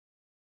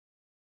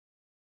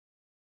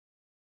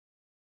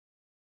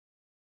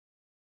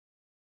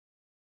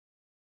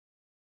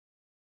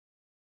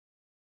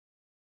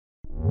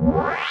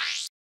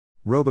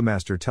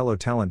Robomaster Tello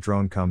Talent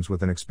drone comes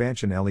with an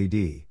expansion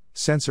LED,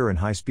 sensor and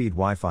high-speed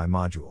Wi-Fi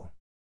module.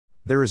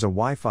 There is a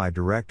Wi-Fi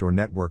direct or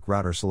network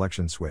router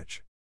selection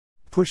switch.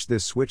 Push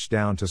this switch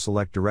down to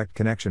select direct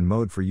connection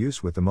mode for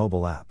use with the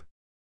mobile app.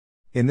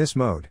 In this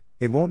mode,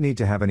 it won't need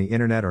to have any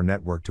internet or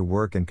network to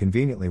work and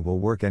conveniently will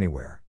work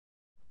anywhere.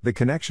 The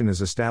connection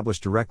is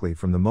established directly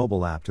from the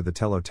mobile app to the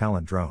Tello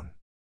Talent drone.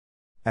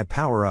 At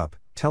power up,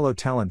 Tello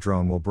Talent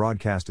drone will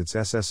broadcast its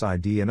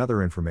SSID and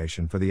other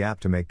information for the app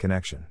to make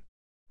connection.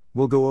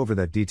 We'll go over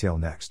that detail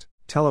next.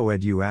 Tello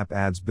EDU app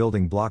adds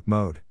building block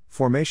mode,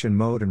 formation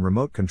mode and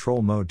remote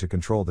control mode to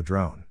control the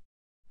drone.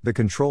 The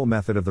control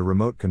method of the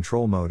remote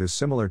control mode is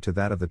similar to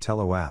that of the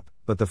Tello app,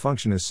 but the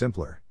function is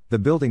simpler. The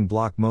building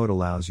block mode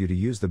allows you to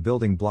use the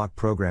building block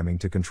programming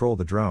to control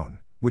the drone,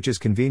 which is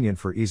convenient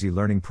for easy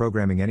learning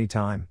programming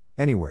anytime,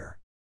 anywhere.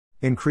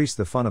 Increase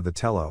the fun of the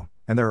Tello,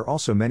 and there are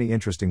also many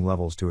interesting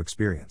levels to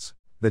experience.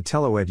 The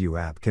Tello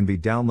EDU app can be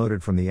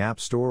downloaded from the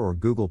App Store or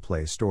Google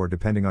Play Store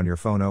depending on your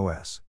phone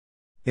OS.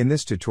 In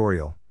this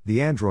tutorial,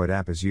 the Android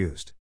app is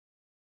used.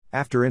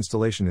 After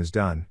installation is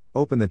done,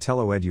 open the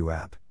Tello EDU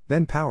app,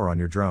 then power on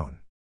your drone.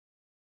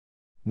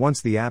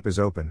 Once the app is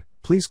open,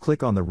 please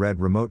click on the red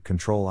remote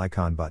control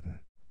icon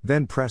button.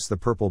 Then press the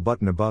purple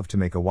button above to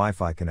make a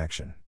Wi-Fi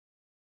connection.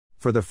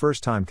 For the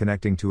first time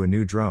connecting to a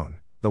new drone,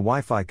 the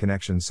Wi-Fi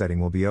connection setting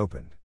will be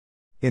opened.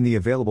 In the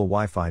available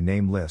Wi-Fi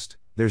name list,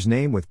 there's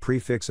name with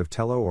prefix of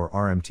Tello or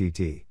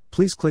RMTT.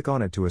 Please click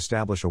on it to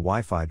establish a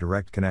Wi-Fi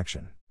direct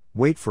connection.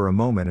 Wait for a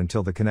moment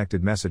until the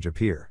connected message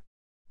appear.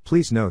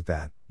 Please note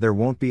that there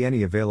won't be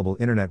any available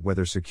internet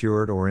whether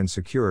secured or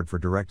unsecured for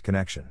direct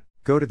connection.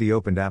 Go to the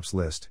opened apps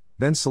list,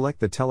 then select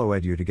the Tello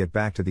EDU to get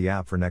back to the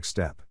app for next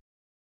step.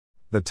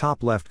 The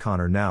top left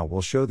corner now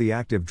will show the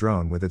active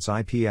drone with its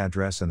IP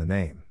address and the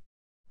name.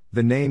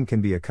 The name can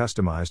be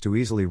customized to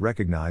easily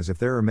recognize if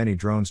there are many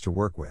drones to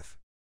work with.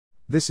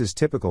 This is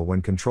typical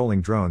when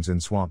controlling drones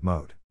in swamp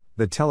mode.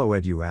 The Tello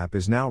EDU app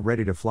is now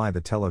ready to fly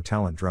the Tello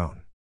Talent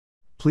drone.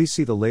 Please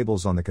see the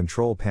labels on the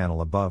control panel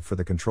above for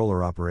the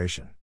controller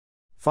operation.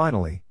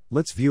 Finally,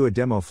 let's view a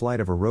demo flight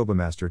of a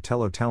Robomaster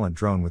Tello Talent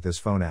drone with this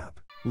phone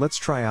app. Let's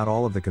try out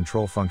all of the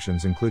control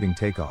functions including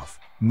takeoff,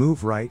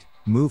 move right,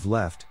 move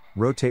left,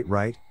 rotate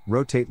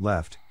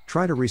left,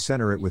 try to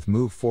recenter it with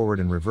move forward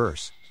and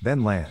reverse,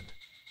 then land.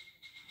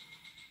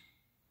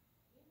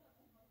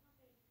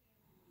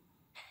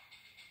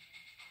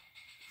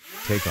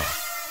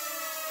 Takeoff.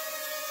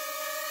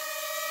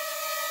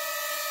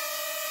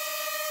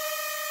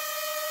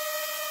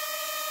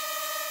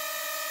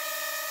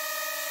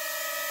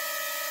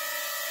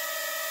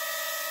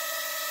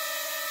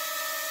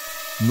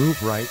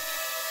 Move right.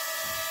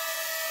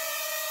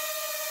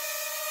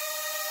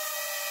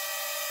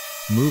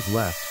 Move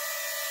left.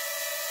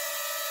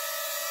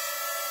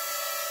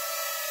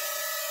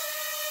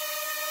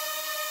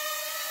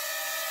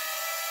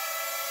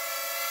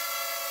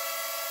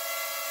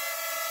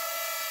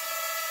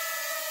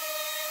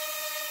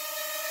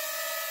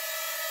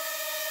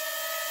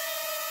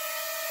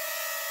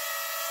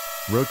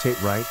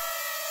 Rotate right.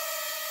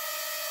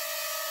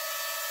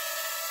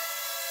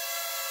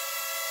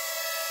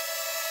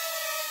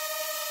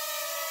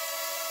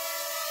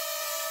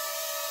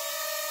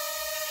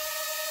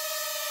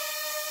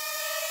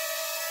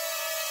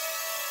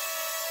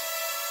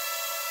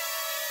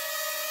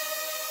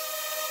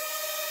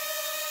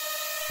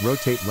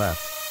 Rotate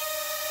left.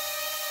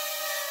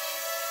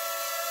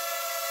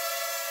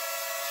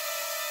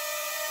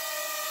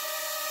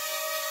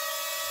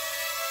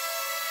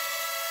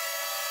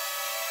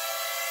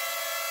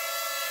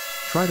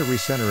 Try to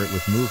recenter it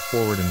with move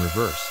forward and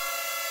reverse.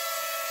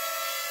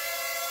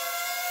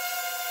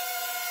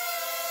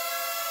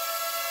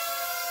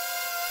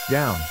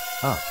 Down,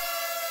 up.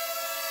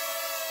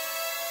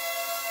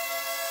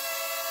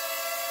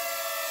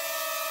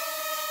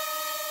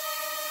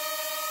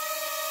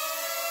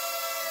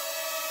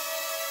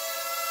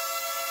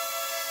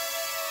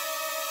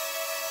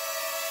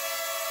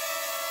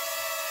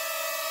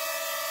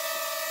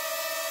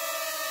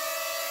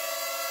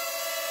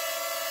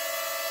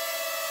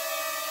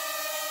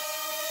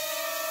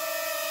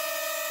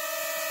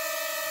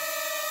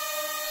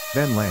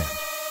 Then land.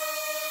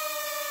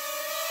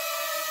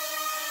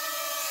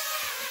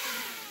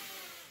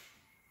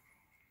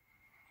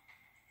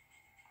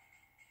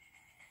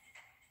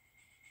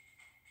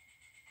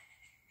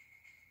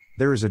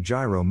 There is a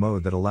gyro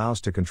mode that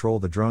allows to control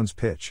the drone's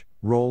pitch,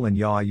 roll and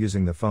yaw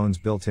using the phone's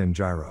built-in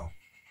gyro.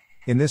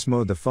 In this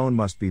mode the phone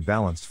must be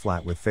balanced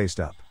flat with faced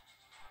up.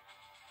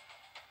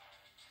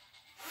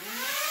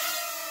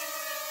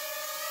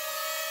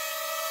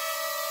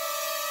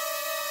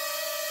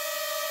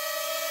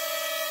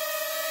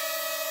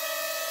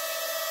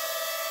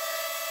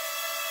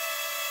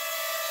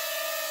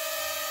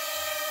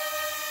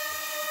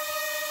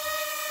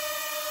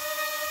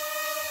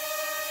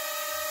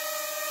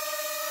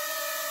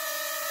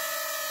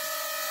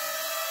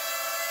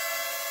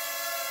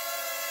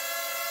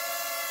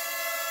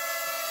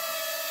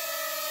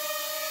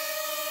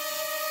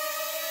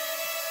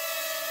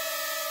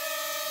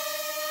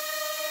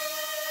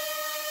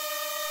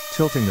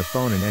 Tilting the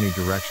phone in any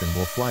direction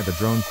will fly the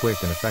drone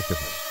quick and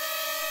effectively.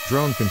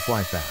 Drone can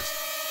fly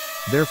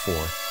fast.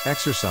 Therefore,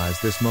 exercise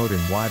this mode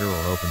in wider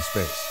or open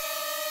space.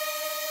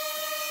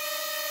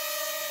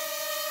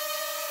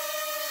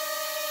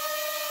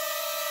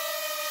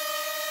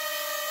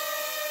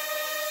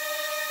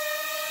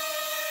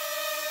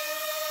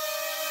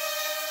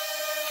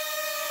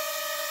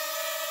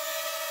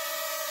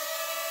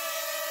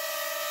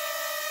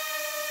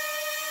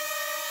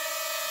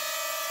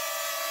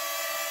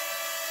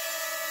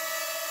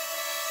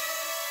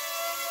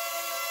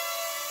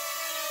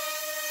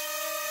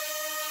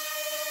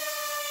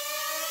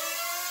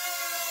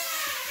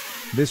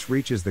 This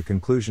reaches the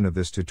conclusion of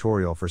this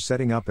tutorial for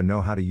setting up and know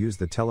how to use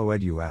the Tello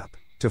EDU app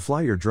to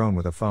fly your drone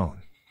with a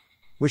phone.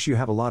 Wish you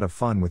have a lot of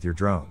fun with your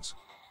drones.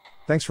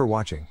 Thanks for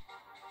watching.